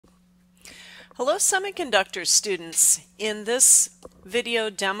Hello semiconductor students. In this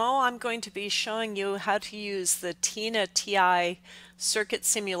video demo I'm going to be showing you how to use the TINA TI circuit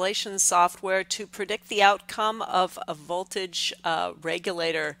simulation software to predict the outcome of a voltage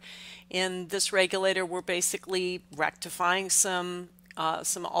regulator. In this regulator we're basically rectifying some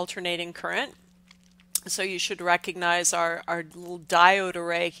alternating current. So you should recognize our little diode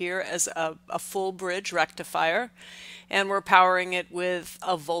array here as a full bridge rectifier, and we're powering it with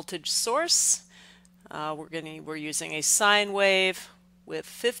a voltage source. We're using a sine wave with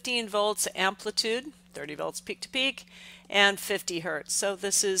 15 volts amplitude, 30 volts peak to peak, and 50 hertz. So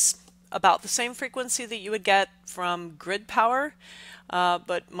this is about the same frequency that you would get from grid power,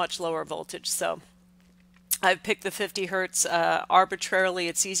 but much lower voltage. So I've picked the 50 hertz arbitrarily.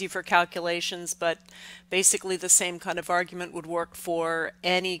 It's easy for calculations, but basically the same kind of argument would work for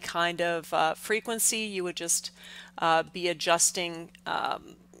any kind of frequency. You would just be adjusting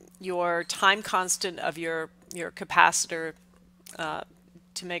your time constant of your capacitor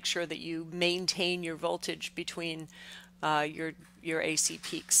to make sure that you maintain your voltage between your AC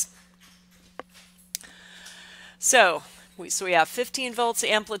peaks. So we have 15 volts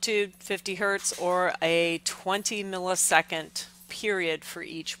amplitude, 50 hertz, or a 20 millisecond period for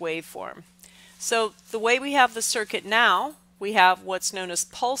each waveform. So the way we have the circuit now, we have what's known as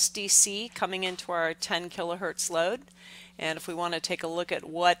pulse DC coming into our 10 kilohertz load. And if we want to take a look at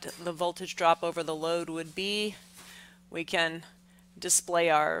what the voltage drop over the load would be, we can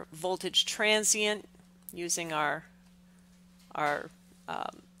display our voltage transient using our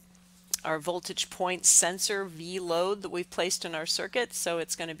voltage point sensor V load that we've placed in our circuit. So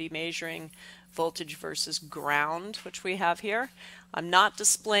it's going to be measuring voltage versus ground, which we have here. I'm not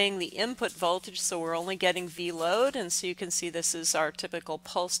displaying the input voltage, so we're only getting V load, and so you can see this is our typical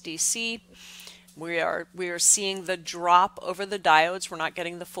pulse DC. We are seeing the drop over the diodes. We're not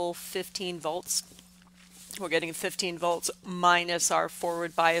getting the full 15 volts. We're getting 15 volts minus our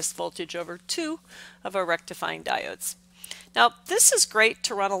forward bias voltage over 2 of our rectifying diodes. Now, this is great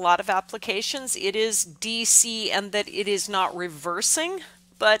to run a lot of applications. It is DC and that it is not reversing,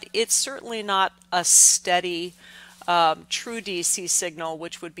 but it's certainly not a steady true DC signal,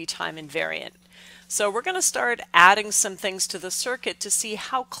 which would be time invariant. So we're going to start adding some things to the circuit to see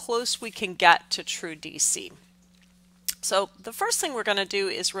how close we can get to true DC. So the first thing we're going to do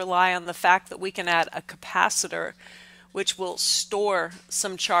is rely on the fact that we can add a capacitor which will store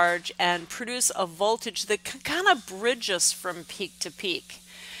some charge and produce a voltage that can kind of bridge us from peak to peak.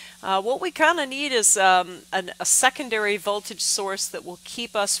 What we kind of need is a secondary voltage source that will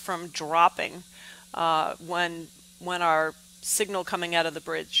keep us from dropping when our signal coming out of the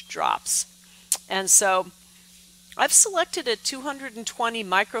bridge drops. And so I've selected a 220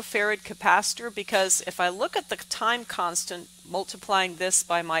 microfarad capacitor because if I look at the time constant multiplying this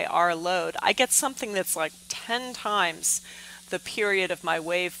by my R load, I get something that's like 10 times the period of my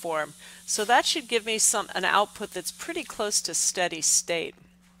waveform. So that should give me an output that's pretty close to steady state.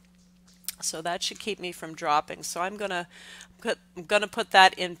 So that should keep me from dropping. So I'm gonna put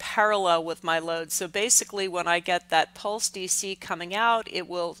that in parallel with my load. So basically when I get that pulse DC coming out,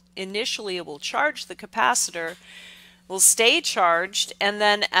 initially it will charge the capacitor, will stay charged, and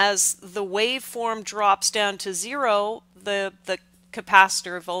then as the waveform drops down to 0, the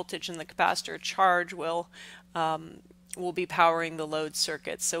capacitor voltage and the capacitor charge will be powering the load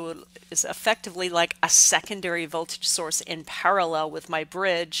circuit. So it's effectively like a secondary voltage source in parallel with my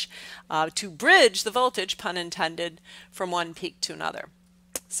bridge to bridge the voltage, pun intended, from one peak to another.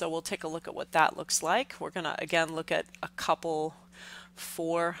 So we'll take a look at what that looks like. We're going to again look at a couple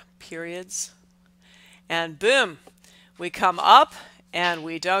 4 periods, and boom, we come up and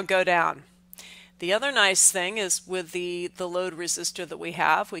we don't go down. The other nice thing is with the load resistor that we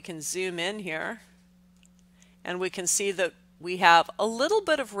have, we can zoom in here and we can see that we have a little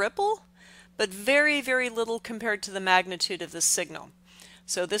bit of ripple, but very, very little compared to the magnitude of the signal.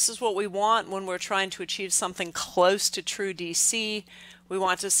 So this is what we want when we're trying to achieve something close to true DC. We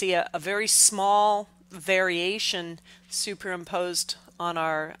want to see a very small variation superimposed on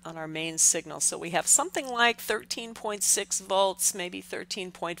our main signal. So we have something like 13.6 volts, maybe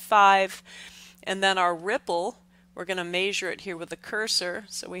 13.5, and then our ripple, we're going to measure it here with the cursor.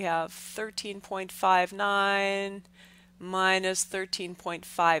 So we have 13.59 minus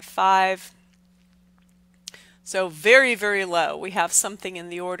 13.55. So very, very low. We have something in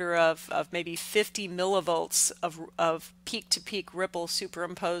the order of maybe 50 millivolts of peak-to-peak ripple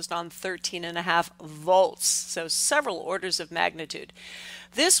superimposed on 13.5 volts. So several orders of magnitude.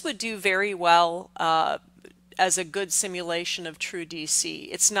 This would do very well as a good simulation of true DC.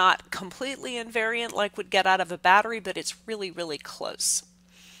 It's not completely invariant like would get out of a battery, but it's really, really close.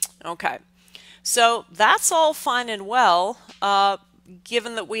 Okay, So that's all fine and well,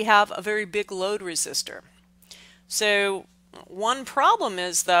 given that we have a very big load resistor. So one problem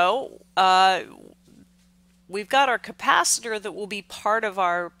is, though, we've got our capacitor that will be part of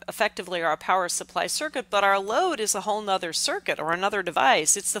our, effectively, our power supply circuit, but our load is a whole nother circuit or another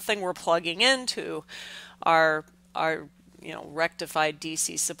device. It's the thing we're plugging into our rectified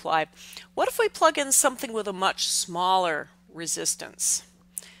DC supply. What if we plug in something with a much smaller resistance?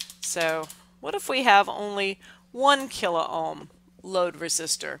 So what if we have only 1 kilo ohm load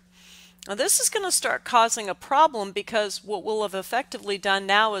resistor? Now this is going to start causing a problem, because what we'll have effectively done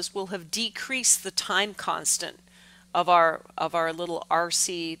now is we'll have decreased the time constant of our little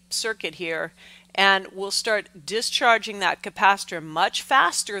RC circuit here, and we'll start discharging that capacitor much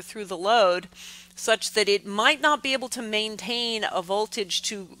faster through the load, such that it might not be able to maintain a voltage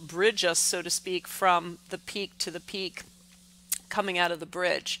to bridge us, so to speak, from the peak to the peak coming out of the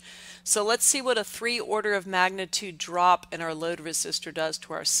bridge. So let's see what a 3 order of magnitude drop in our load resistor does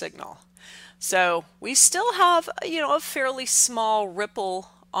to our signal. So we still have, a fairly small ripple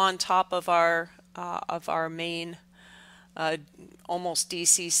on top of our main almost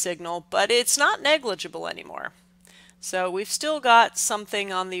DC signal, but it's not negligible anymore. So we've still got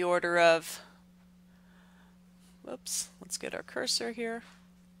something on the order of, whoops, let's get our cursor here.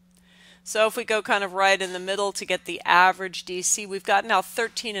 So if we go kind of right in the middle to get the average DC, we've got now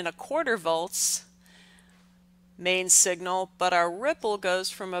 13.25 volts main signal, but our ripple goes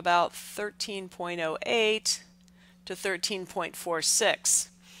from about 13.08 to 13.46.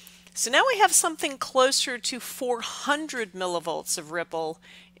 So now we have something closer to 400 millivolts of ripple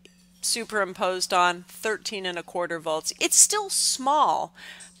superimposed on 13.25 volts. It's still small,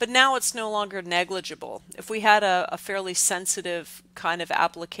 but now it's no longer negligible. If we had a fairly sensitive kind of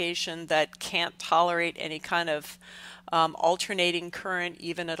application that can't tolerate any kind of alternating current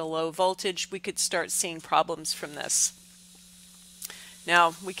even at a low voltage, we could start seeing problems from this.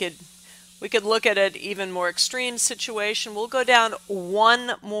 Now we could look at an even more extreme situation. We'll go down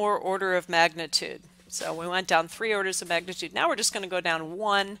 1 more order of magnitude. So we went down 3 orders of magnitude. Now we're just going to go down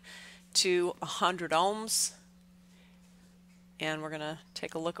 1 to 100 ohms. And we're going to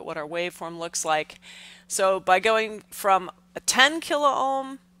take a look at what our waveform looks like. So by going from a 10 kilo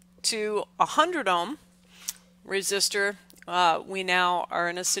ohm to 100 ohm resistor, we now are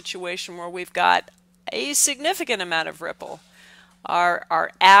in a situation where we've got a significant amount of ripple.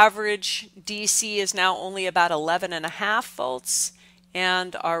 Our average DC is now only about 11.5 volts,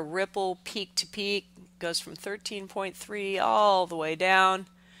 and our ripple peak to peak goes from 13.3 all the way down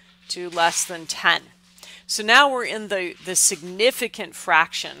to less than 10. So now we're in the significant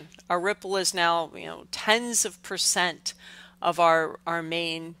fraction. Our ripple is now tens of percent of our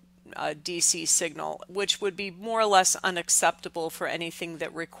main DC signal, which would be more or less unacceptable for anything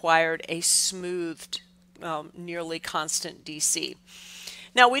that required a smoothed, nearly constant DC.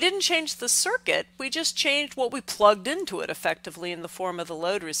 Now we didn't change the circuit, we just changed what we plugged into it effectively in the form of the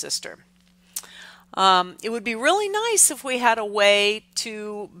load resistor. It would be really nice if we had a way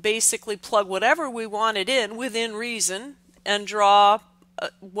to basically plug whatever we wanted in within reason and draw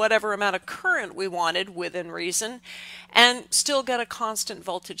whatever amount of current we wanted within reason and still get a constant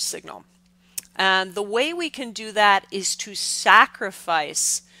voltage signal. And the way we can do that is to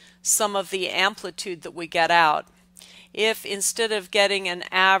sacrifice some of the amplitude that we get out. If instead of getting an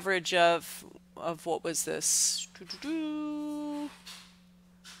average of what was this?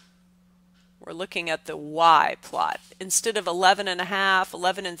 We're looking at the Y plot. Instead of 11.5,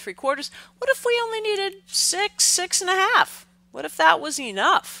 11.75, what if we only needed 6, 6.5? What if that was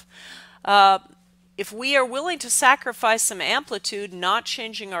enough? If we are willing to sacrifice some amplitude, not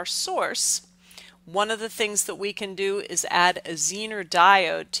changing our source, one of the things that we can do is add a zener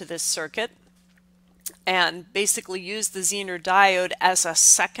diode to this circuit and basically use the zener diode as a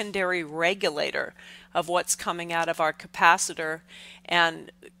secondary regulator of what's coming out of our capacitor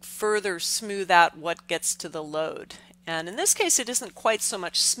and further smooth out what gets to the load. And in this case, it isn't quite so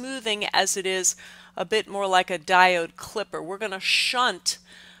much smoothing as it is a bit more like a diode clipper. We're going to shunt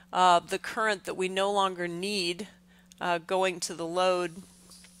the current that we no longer need going to the load,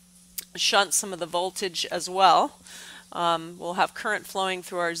 shunt some of the voltage as well. We'll have current flowing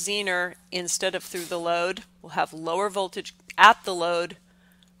through our zener instead of through the load. We'll have lower voltage at the load,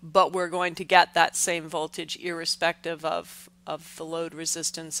 but we're going to get that same voltage irrespective of the load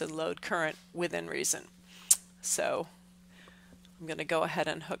resistance and load current within reason. So I'm going to go ahead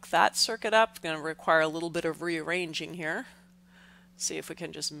and hook that circuit up. It's going to require a little bit of rearranging here. See if we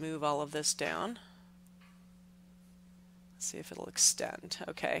can just move all of this down. See if it'll extend.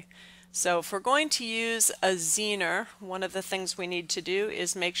 Okay, So if we're going to use a zener, one of the things we need to do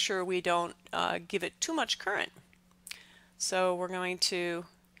is make sure we don't give it too much current. So we're going to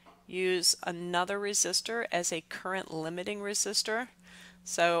use another resistor as a current limiting resistor.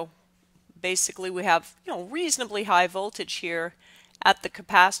 So basically we have reasonably high voltage here at the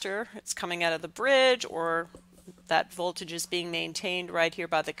capacitor. It's coming out of the bridge, or that voltage is being maintained right here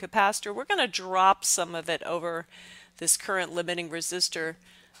by the capacitor. We're going to drop some of it over this current limiting resistor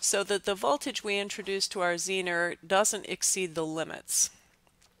so that the voltage we introduce to our zener doesn't exceed the limits.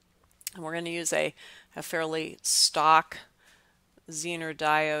 And we're going to use a fairly stock zener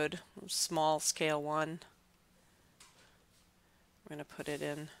diode, small scale one. We're going to put it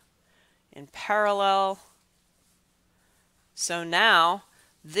in parallel. So now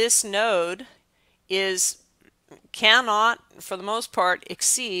this node cannot, for the most part,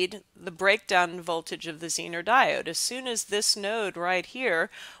 exceed the breakdown voltage of the zener diode. As soon as this node right here,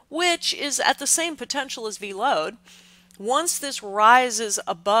 which is at the same potential as V load, once this rises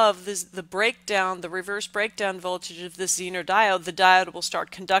above the reverse breakdown voltage of this zener diode, the diode will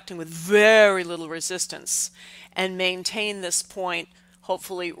start conducting with very little resistance and maintain this point,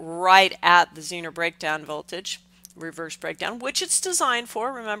 hopefully right at the zener breakdown voltage, reverse breakdown, which it's designed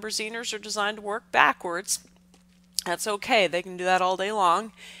for. Remember, zeners are designed to work backwards. That's okay, they can do that all day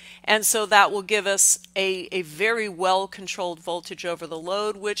long. And so that will give us a very well controlled voltage over the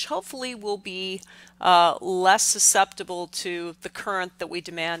load, which hopefully will be less susceptible to the current that we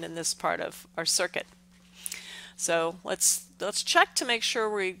demand in this part of our circuit. So let's check to make sure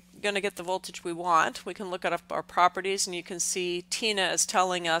we're going to get the voltage we want. We can look at our properties, and you can see TINA is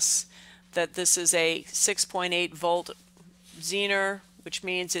telling us that this is a 6.8 volt zener, which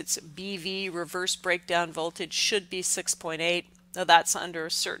means its BV, reverse breakdown voltage, should be 6.8. Now that's under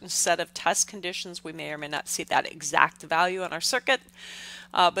a certain set of test conditions. We may or may not see that exact value on our circuit,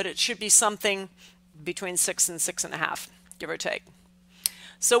 but it should be something between 6 and 6.5, give or take.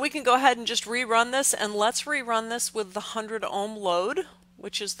 So we can go ahead and just rerun this, and let's rerun this with the 100 ohm load,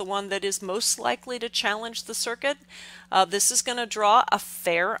 which is the one that is most likely to challenge the circuit. This is going to draw a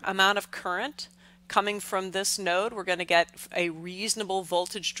fair amount of current coming from this node. We're going to get a reasonable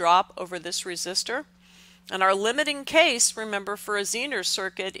voltage drop over this resistor. And our limiting case, remember, for a zener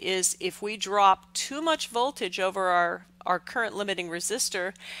circuit is if we drop too much voltage over our current limiting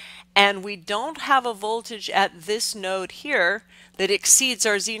resistor and we don't have a voltage at this node here that exceeds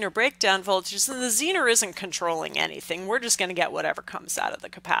our zener breakdown voltage, then the zener isn't controlling anything. We're just going to get whatever comes out of the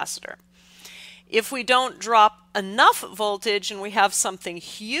capacitor. If we don't drop enough voltage and we have something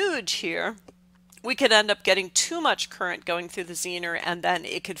huge here, we could end up getting too much current going through the zener, and then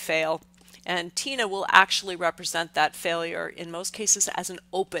it could fail. And TINA will actually represent that failure in most cases as an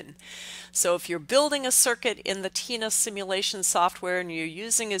open. So if you're building a circuit in the TINA simulation software and you're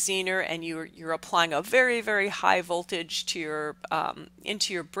using a zener and you're applying a very, very high voltage to your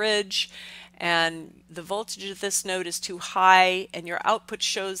into your bridge, and the voltage of this node is too high and your output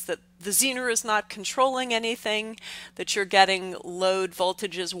shows that the zener is not controlling anything, that you're getting load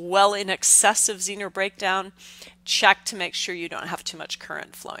voltages well in excess of zener breakdown, check to make sure you don't have too much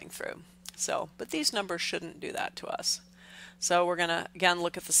current flowing through. But these numbers shouldn't do that to us. So we're going to, again,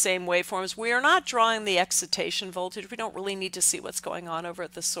 look at the same waveforms. We are not drawing the excitation voltage. We don't really need to see what's going on over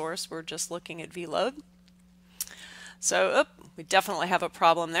at the source. We're just looking at V load. So we definitely have a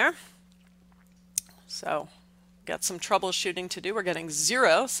problem there. So got some troubleshooting to do. We're getting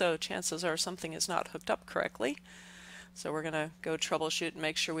 0, so chances are something is not hooked up correctly. So we're going to go troubleshoot and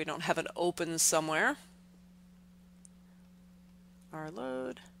make sure we don't have an open somewhere. Our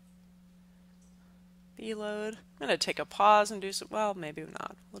load. Load. I'm going to take a pause and do some, well, maybe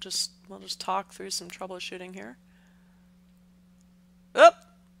not. We'll just talk through some troubleshooting here. Oh,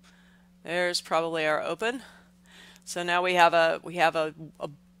 there's probably our open. So now we have a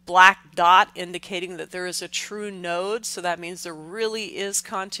black dot indicating that there is a true node, so that means there really is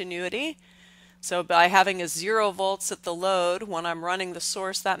continuity. So by having a 0 volts at the load when I'm running the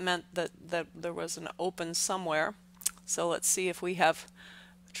source, that meant that there was an open somewhere. So let's see if we have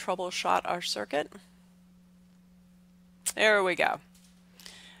troubleshot our circuit. There we go.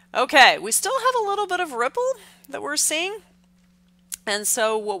 Okay, we still have a little bit of ripple that we're seeing. And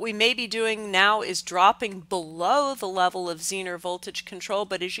so what we may be doing now is dropping below the level of zener voltage control.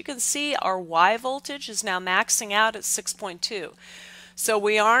 But as you can see, our Y voltage is now maxing out at 6.2. So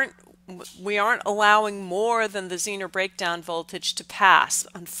we aren't allowing more than the zener breakdown voltage to pass.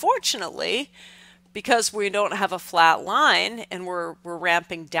 Unfortunately, because we don't have a flat line and we're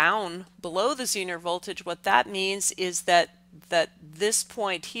ramping down below the zener voltage, what that means is that this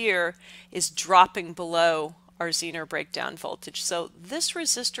point here is dropping below our zener breakdown voltage. So this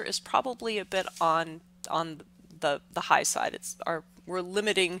resistor is probably a bit on the high side. We're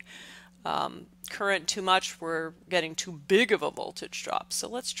limiting current too much. We're getting too big of a voltage drop. So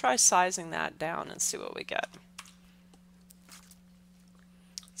let's try sizing that down and see what we get.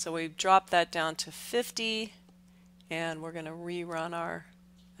 So we've dropped that down to 50, and we're going to rerun our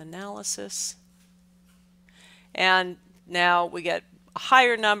analysis. And now we get a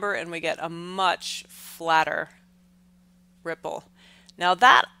higher number and we get a much flatter ripple. Now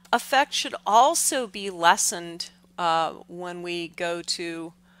that effect should also be lessened when we go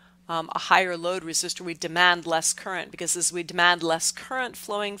to a higher load resistor. We demand less current, because as we demand less current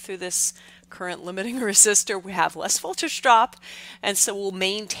flowing through this current limiting resistor, we have less voltage drop, and so we'll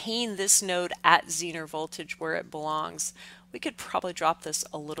maintain this node at zener voltage where it belongs. We could probably drop this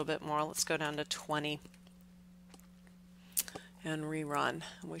a little bit more. Let's go down to 20 and rerun.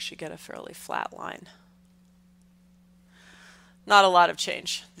 We should get a fairly flat line. Not a lot of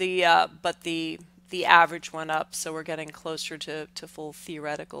change. But the average went up, so we're getting closer to full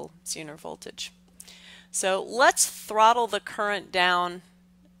theoretical zener voltage. So let's throttle the current down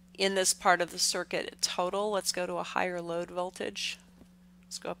in this part of the circuit total. Let's go to a higher load voltage.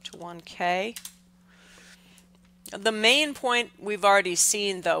 Let's go up to 1K. The main point we've already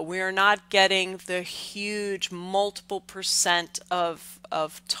seen, though, we are not getting the huge multiple percent of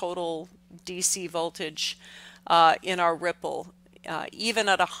total DC voltage in our ripple. Even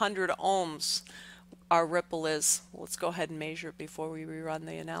at 100 ohms, our ripple is, let's go ahead and measure it before we rerun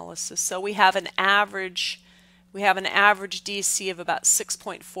the analysis. So we have an average DC of about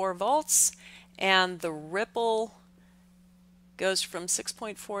 6.4 volts, and the ripple goes from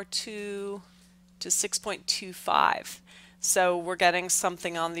 6.42 to 6.25. So we're getting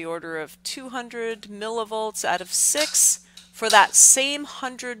something on the order of 200 millivolts out of 6 for that same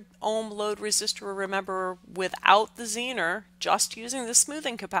 100 ohm load resistor. Remember, without the zener, just using the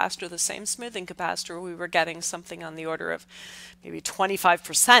smoothing capacitor, the same smoothing capacitor, we were getting something on the order of maybe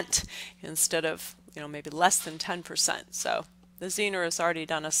 25% instead of, maybe less than 10%. So the zener has already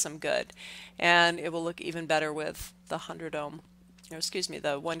done us some good, and it will look even better with the 100 ohm,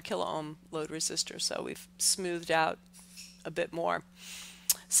 the 1 kilo ohm load resistor. So we've smoothed out a bit more.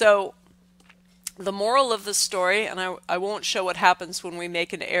 So the moral of the story, and I won't show what happens when we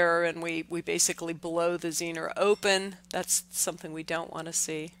make an error and we basically blow the zener open. That's something we don't want to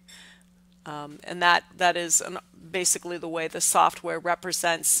see. And that is basically the way the software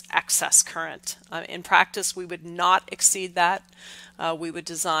represents excess current. In practice, we would not exceed that. We would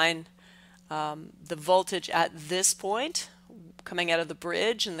design the voltage at this point coming out of the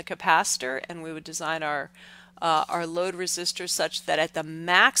bridge and the capacitor, and we would design our load resistor such that at the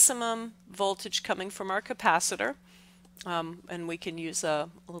maximum voltage coming from our capacitor, and we can use a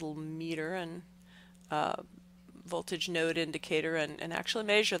little meter and voltage node indicator and actually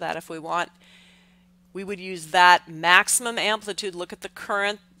measure that if we want. We would use that maximum amplitude, look at the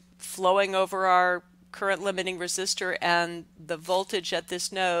current flowing over our current limiting resistor and the voltage at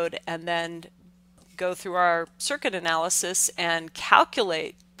this node, and then go through our circuit analysis and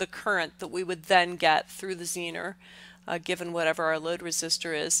calculate the current that we would then get through the zener, given whatever our load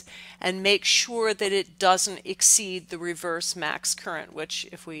resistor is, and make sure that it doesn't exceed the reverse max current, which,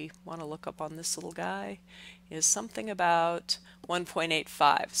 if we want to look up on this little guy, is something about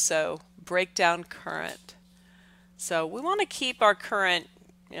 1.85. So breakdown current. So we want to keep our current,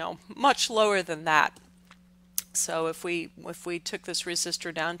 much lower than that. So if we took this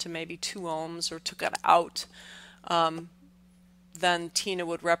resistor down to maybe 2 ohms or took it out, then TINA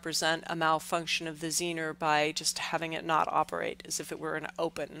would represent a malfunction of the zener by just having it not operate, as if it were an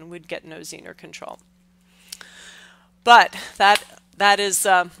open, and we'd get no zener control. But that is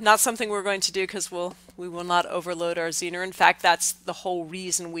not something we're going to do, because we will not overload our zener. In fact, that's the whole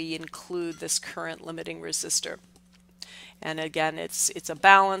reason we include this current limiting resistor. And again, it's a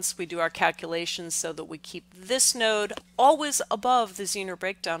balance. We do our calculations so that we keep this node always above the zener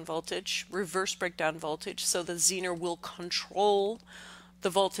breakdown voltage, reverse breakdown voltage, so the zener will control the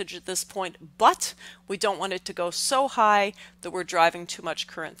voltage at this point, but we don't want it to go so high that we're driving too much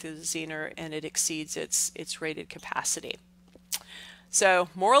current through the zener and it exceeds its rated capacity. So,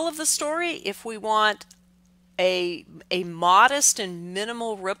 moral of the story, if we want a modest and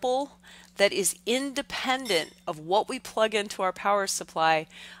minimal ripple that is independent of what we plug into our power supply,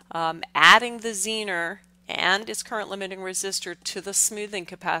 adding the zener and its current limiting resistor to the smoothing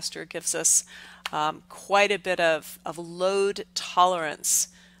capacitor gives us quite a bit of load tolerance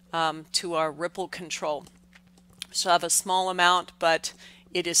to our ripple control. So have a small amount, but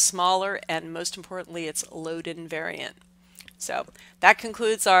it is smaller, and most importantly, it's load invariant. So that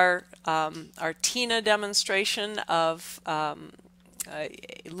concludes our TINA demonstration of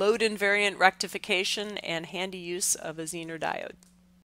load invariant rectification and handy use of a zener diode.